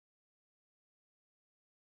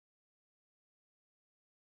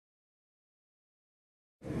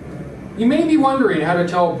You may be wondering how to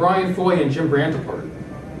tell Brian Foy and Jim Brandt apart.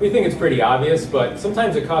 We think it's pretty obvious, but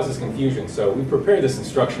sometimes it causes confusion, so we prepared this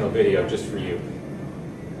instructional video just for you.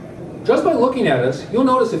 Just by looking at us, you'll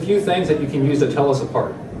notice a few things that you can use to tell us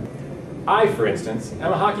apart. I, for instance,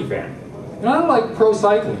 am a hockey fan. And I like pro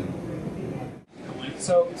cycling.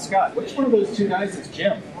 So, Scott, which one of those two guys is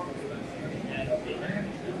Jim?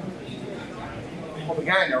 Well, the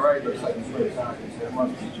guy on the right looks like he's really hockey, so it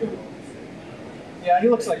must be Jim. Yeah, he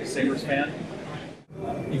looks like a Sabres fan.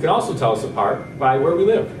 You can also tell us apart by where we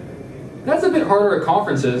live. That's a bit harder at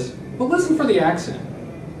conferences, but listen for the accent.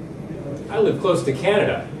 I live close to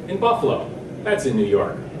Canada, in Buffalo. That's in New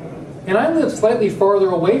York. And I live slightly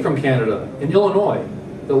farther away from Canada, in Illinois,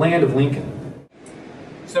 the land of Lincoln.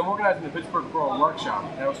 So I'm organizing the Pittsburgh Perl workshop,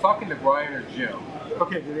 and I was talking to Brian or Jim.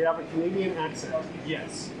 Okay, do they have a Canadian accent?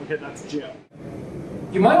 Yes. Okay, that's Jim.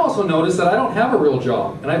 You might also notice that I don't have a real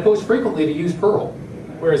job, and I post frequently to use Perl.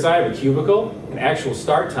 Whereas I have a cubicle, an actual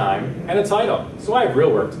start time, and a title, so I have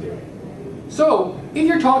real work to do. So, if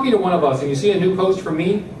you're talking to one of us and you see a new post from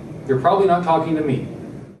me, you're probably not talking to me.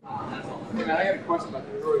 Hey man, I got a question about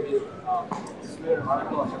the Perl review. Submitted an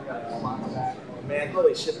article, I checked out the slide of that. Man,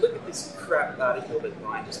 holy shit, look at this crap article that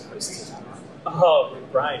Brian just posted. Oh,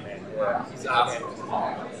 Brian, man. Yeah, he's awesome.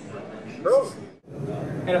 Bro.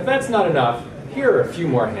 And if that's not enough, here are a few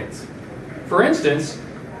more hints. For instance,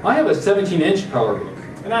 I have a 17-inch power book.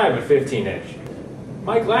 And I have a 15-inch.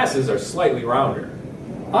 My glasses are slightly rounder.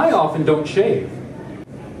 I often don't shave.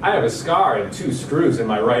 I have a scar and 2 screws in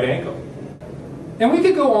my right ankle. And we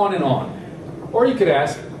could go on and on. Or you could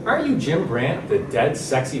ask, aren't you Jim Brandt, the dead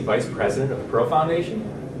sexy vice president of the Perl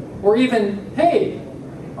Foundation? Or even, hey,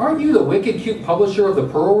 aren't you the wicked cute publisher of the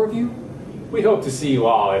Perl Review? We hope to see you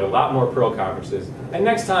all at a lot more Perl conferences, and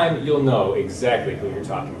next time you'll know exactly who you're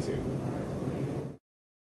talking to.